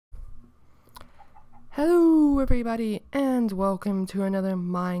Hello everybody and welcome to another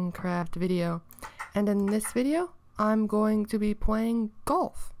Minecraft video. And in this video I'm going to be playing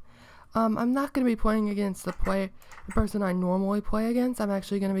golf. I'm not going to be playing against the person I normally play against. I'm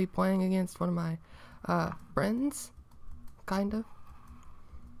actually going to be playing against one of my friends, kind of.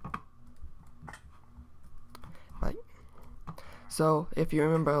 Right. So if you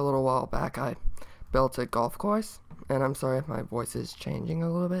remember a little while back, I built a golf course, and I'm sorry if my voice is changing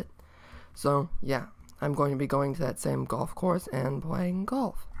a little bit. So yeah, I'm going to be going to that same golf course and playing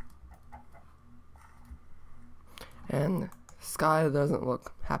golf. And sky doesn't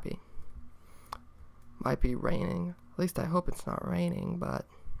look happy. Might be raining. At least I hope it's not raining, but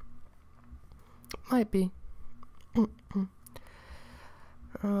might be.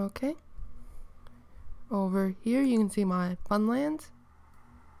 Okay. Over here you can see my Funland.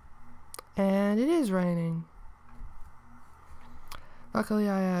 And it is raining. Luckily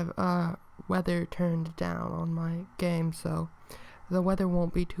I have weather turned down on my game, so the weather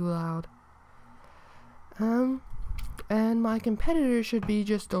won't be too loud. And my competitor should be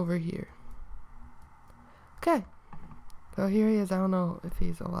just over here. Okay. So here he is. I don't know if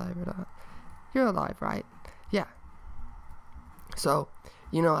he's alive or not. You're alive, right? Yeah. So,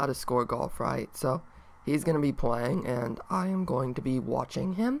 you know how to score golf, right? So, he's going to be playing, and I am going to be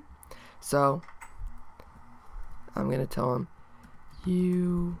watching him. So, I'm going to tell him,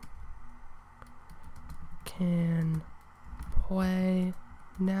 you can play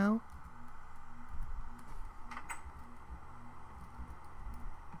now.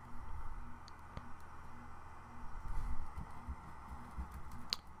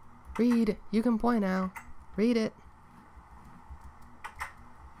 Read, you can play now. Read it.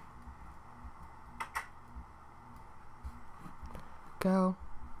 Go.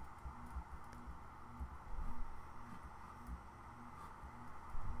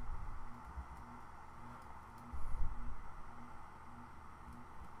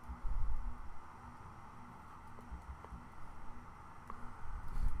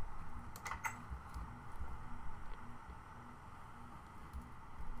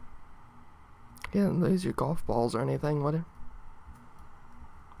 You didn't lose your golf balls or anything, would it?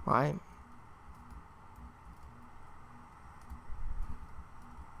 Why?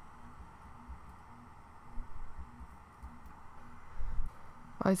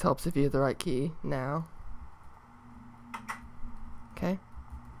 Always helps if you have the right key now. Okay.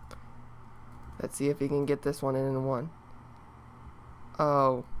 Let's see if he can get this one in one.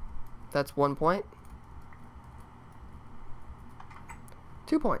 Oh, that's 1 point.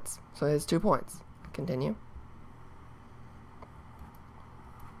 2 points. So he has 2 points. Continue.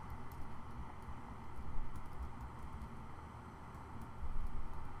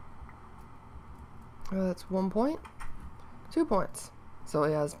 Oh, that's 1 point. 2 points. So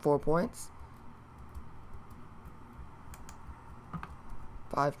he has 4 points.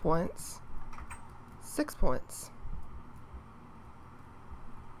 5 points. 6 points.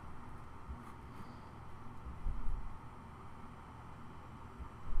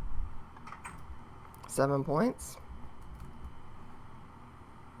 7 points.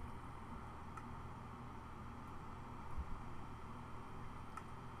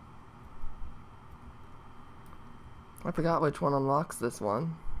 I forgot which one unlocks this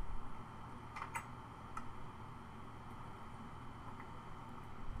one.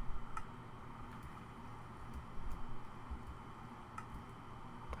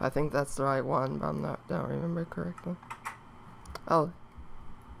 I think that's the right one, but don't remember correctly. Oh.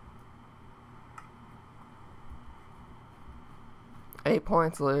 Eight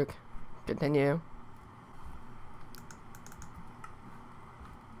points, Luke. Continue.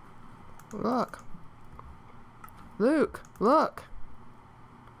 Look. Luke, look.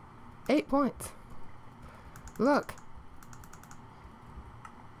 8 points. Look.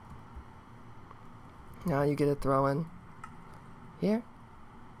 Now you get a throw in here.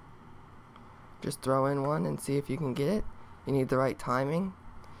 Just throw in one and see if you can get it. You need the right timing.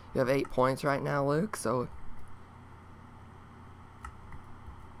 You have 8 points right now, Luke, so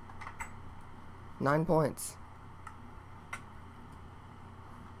 9 points.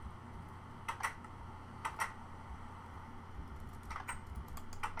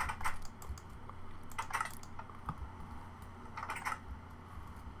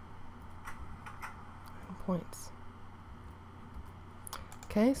 Points.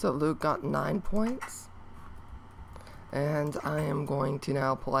 Okay, so Luke got 9 points. And I am going to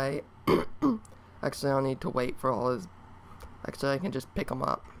now play. Actually, I'll need to wait for all his. Actually, I can just pick them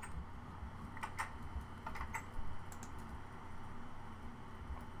up.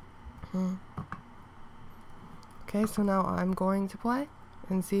 Okay, so now I'm going to play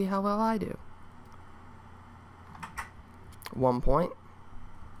and see how well I do. 1 point.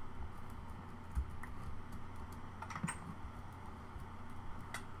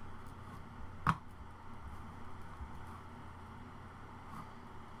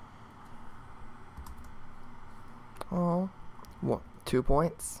 Oh, 2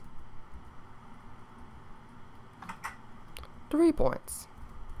 points. 3 points.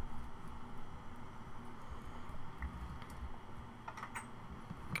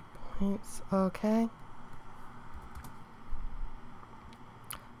 Points, okay.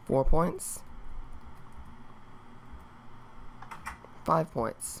 4 points. 5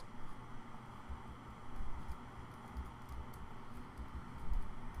 points.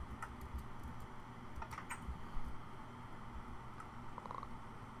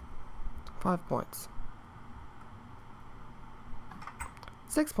 5 points.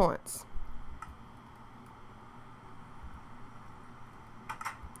 6 points.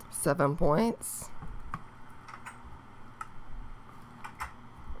 7 points.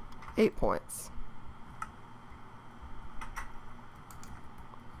 8 points.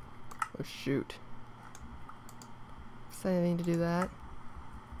 Oh shoot. So I need to do that.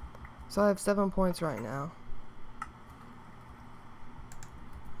 So I have 7 points right now.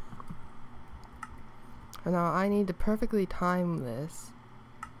 And now I need to perfectly time this.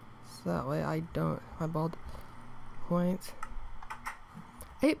 So that way I don't, my ball points.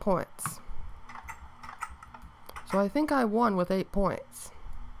 8 points. So I think I won with 8 points.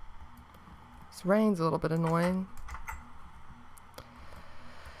 This rain's a little bit annoying.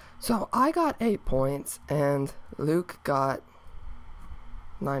 So I got 8 points and Luke got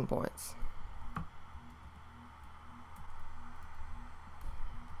 9 points.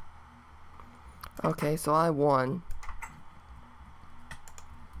 Okay, so I won.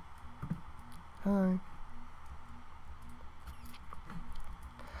 Hi.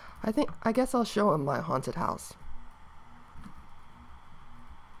 I guess I'll show him my haunted house.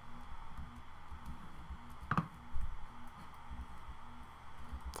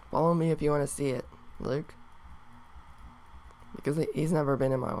 Follow me if you want to see it, Luke. Because he's never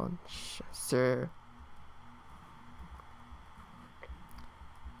been in my one. Sure.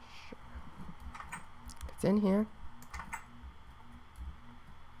 It's in here.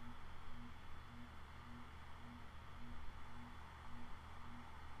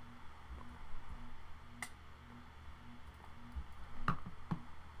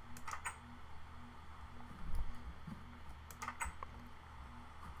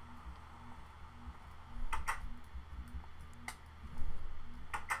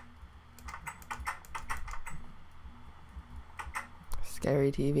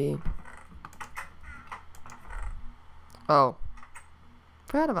 Scary TV. Oh.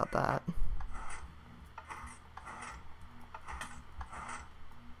 Forgot about that.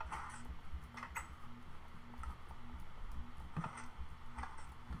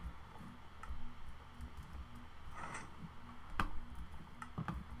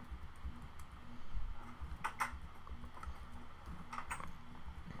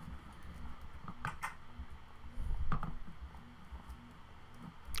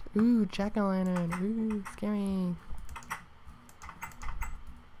 Ooh, jack-o'-lantern. Ooh, scary.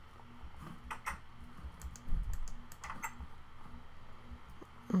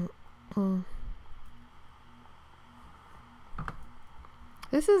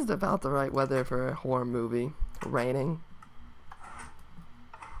 This is about the right weather for a horror movie. Raining.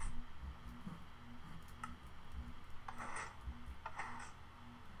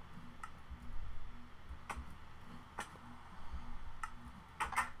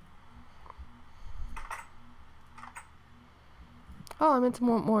 Oh, I meant to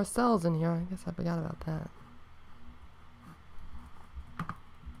want more cells in here. I guess I forgot about that.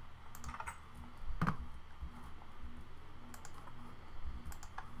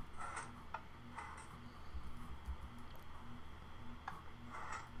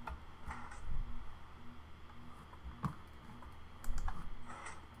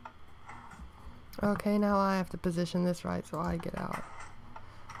 Okay, now I have to position this right so I get out.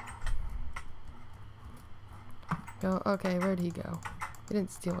 Go. Okay, where'd he go? He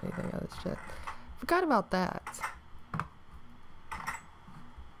didn't steal anything out of this shit. Forgot about that.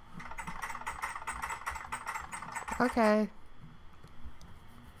 Okay.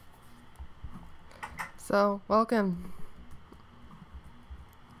 So, welcome.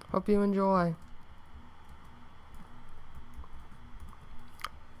 Hope you enjoy.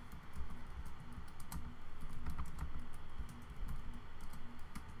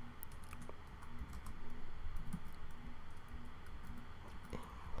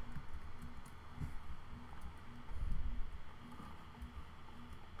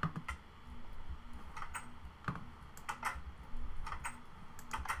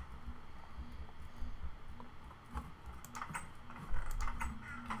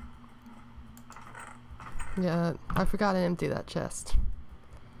 Yeah, I forgot to empty that chest.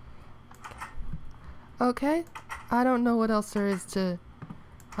 Okay, I don't know what else there is to...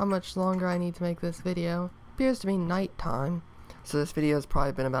 how much longer I need to make this video. Appears to be nighttime, so this video has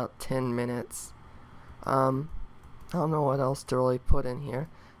probably been about 10 minutes. I don't know what else to really put in here.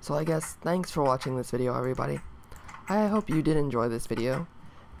 So I guess thanks for watching this video, everybody. I hope you did enjoy this video.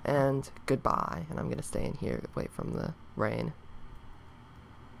 And goodbye. And I'm gonna stay in here away from the rain.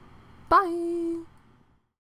 Bye!